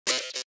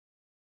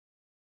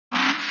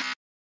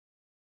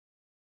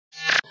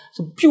It's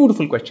a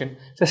beautiful question.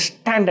 It's a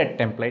standard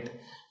template.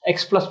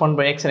 X plus 1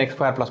 by x and x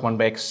square plus 1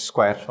 by x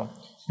square. So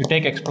you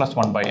take x plus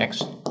 1 by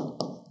x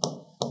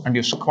and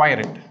you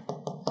square it.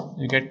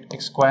 You get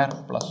x square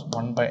plus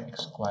 1 by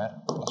x square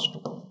plus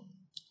 2.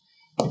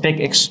 You take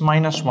x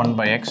minus 1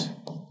 by x,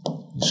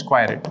 you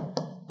square it,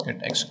 get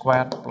x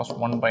square plus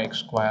 1 by x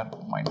square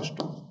minus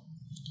 2.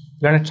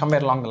 Learn it somewhere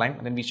along the line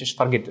and then we just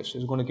forget this.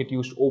 It's going to get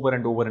used over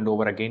and over and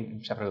over again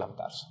in several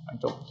avatars. Right?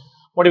 So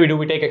what do?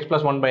 We take x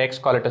plus 1 by x,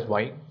 call it as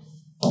y.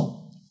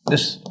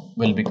 This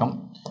will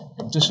become,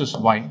 if this is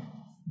y,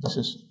 this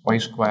is y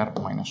square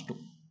minus 2.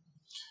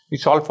 We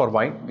solve for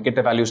y, we get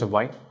the values of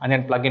y and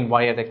then plug in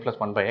y as x plus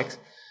 1 by x.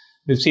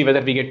 We'll see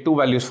whether we get two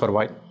values for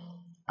y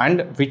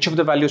and which of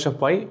the values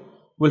of y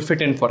will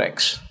fit in for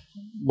x.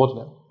 Both of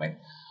them, right?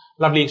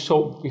 Lovely.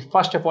 So we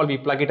first of all we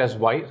plug it as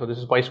y. So this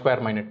is y square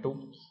minus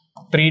 2.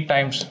 3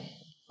 times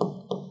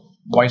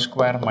y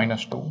square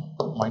minus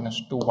 2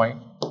 minus 2y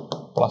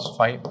plus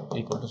 5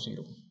 equal to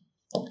 0.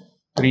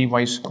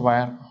 3y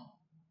square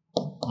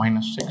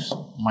minus 6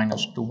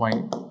 minus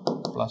 2y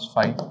plus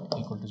 5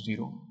 equal to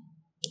 0.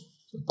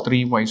 So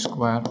 3y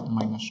square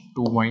minus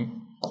 2y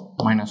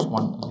minus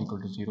 1 is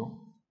equal to 0.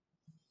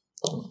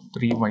 So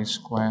 3y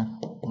square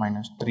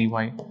minus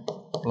 3y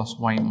plus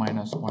y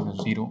minus 1 is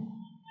 0.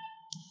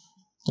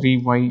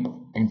 3y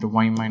into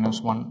y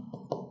minus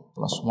 1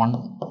 plus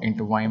 1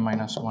 into y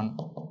minus 1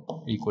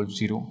 equals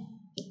 0.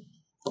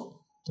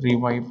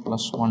 3y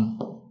plus 1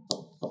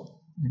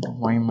 into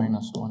y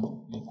minus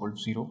 1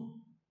 equals 0.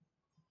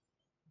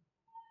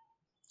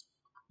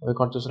 Have I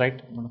got this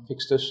right? I'm going to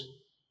fix this.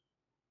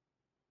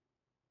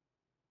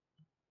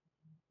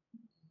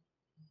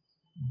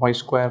 Y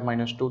square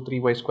minus 2,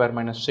 3y square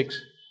minus 6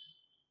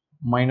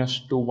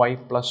 minus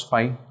 2y plus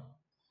 5.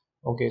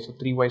 Okay, so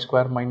 3y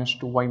square minus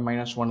 2y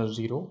minus 1 is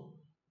 0.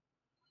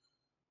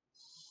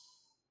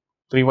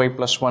 3y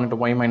plus 1 into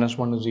y minus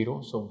 1 is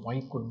 0. So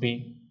y could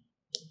be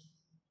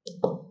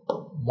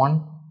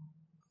 1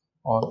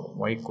 or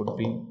y could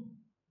be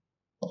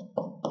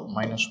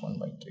minus 1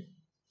 by 3.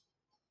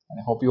 And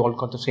I hope you all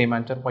got the same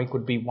answer. Y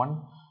could be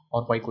 1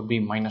 or y could be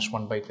minus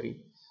 1 by 3.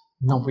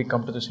 Now we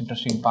come to this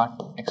interesting part.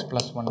 X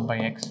plus 1 by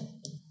x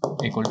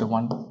equal to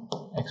 1.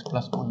 X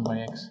plus 1 by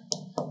x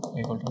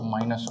equal to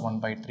minus 1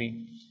 by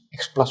 3.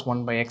 X plus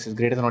 1 by x is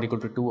greater than or equal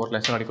to 2 or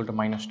less than or equal to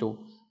minus 2.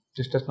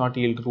 This does not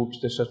yield roots.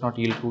 This does not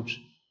yield roots.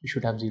 We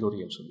should have 0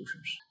 real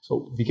solutions.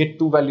 So we get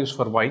two values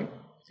for y.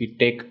 If we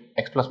take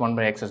x plus 1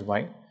 by x as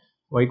y,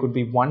 y could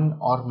be 1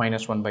 or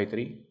minus 1 by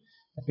 3.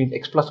 That means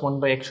x plus 1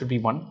 by x should be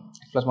 1.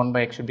 X plus 1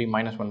 by x should be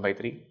minus 1 by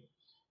 3.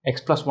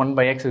 X plus 1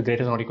 by x is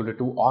greater than or equal to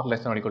 2 or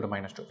less than or equal to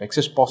minus 2. If x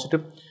is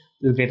positive,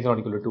 it is greater than or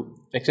equal to 2.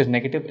 If x is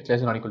negative, it's less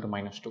than or equal to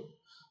minus 2.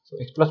 So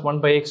x plus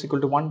 1 by x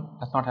equal to 1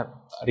 does not have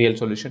real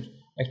solutions.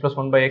 X plus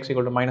 1 by x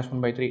equal to minus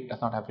 1 by 3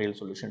 does not have real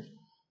solutions.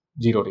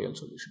 0 real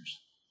solutions.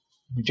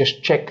 We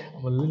just check.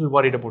 I'm a little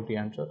worried about the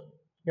answer.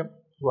 Yep,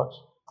 it works.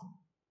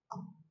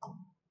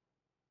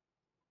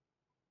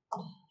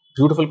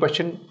 Beautiful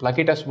question. Plug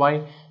it as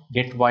y,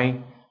 get y,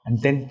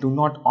 and then do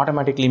not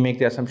automatically make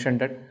the assumption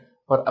that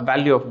for a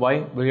value of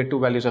y, we'll get two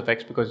values of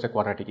x because it's a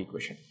quadratic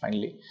equation.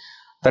 Finally,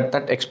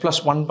 that x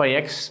plus 1 by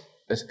x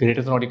is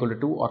greater than or equal to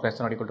 2 or less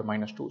than or equal to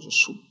minus 2 is a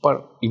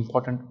super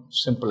important,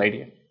 simple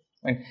idea.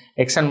 And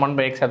x and 1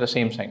 by x have the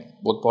same sign,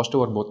 both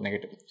positive or both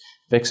negative.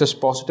 If x is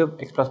positive,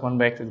 x plus 1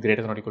 by x is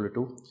greater than or equal to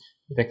 2.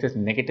 If x is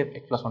negative,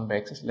 x plus 1 by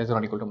x is less than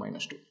or equal to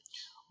minus 2.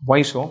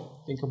 Why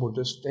so? Think about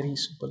this, very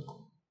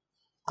simple.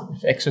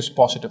 If x is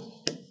positive,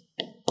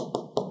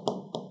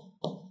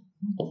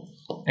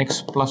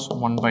 x plus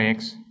 1 by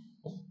x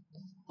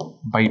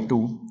by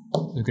 2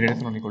 is greater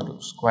than or equal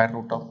to square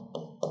root of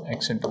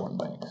x into 1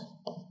 by x.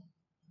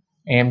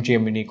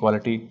 AMGM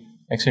inequality,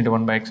 x into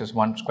 1 by x is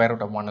 1, square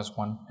root of 1 is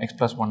 1, x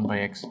plus 1 by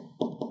x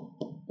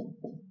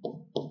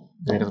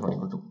greater than or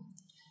equal to.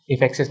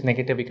 If x is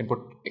negative, we can put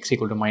x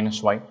equal to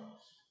minus y.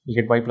 We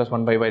get y plus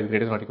 1 by y is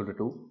greater than or equal to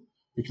 2,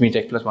 which means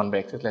x plus 1 by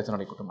x is less than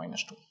or equal to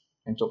minus 2.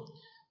 And so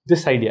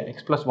this idea,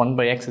 x plus 1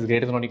 by x is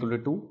greater than or equal to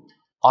 2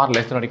 or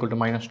less than or equal to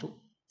minus 2,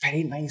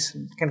 very nice.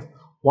 Kind of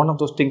one of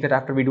those things that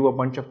after we do a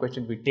bunch of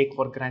questions, we take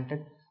for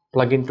granted,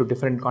 plug into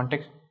different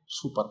contexts,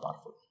 super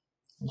powerful.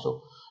 And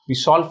so we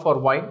solve for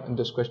y in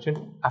this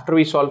question. After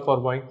we solve for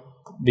y,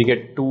 we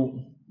get two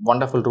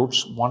wonderful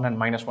roots, 1 and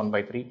minus 1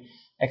 by 3.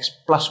 X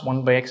plus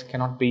 1 by x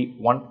cannot be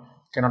 1,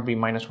 cannot be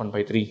minus 1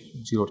 by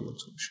 3, 0 real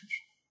solutions.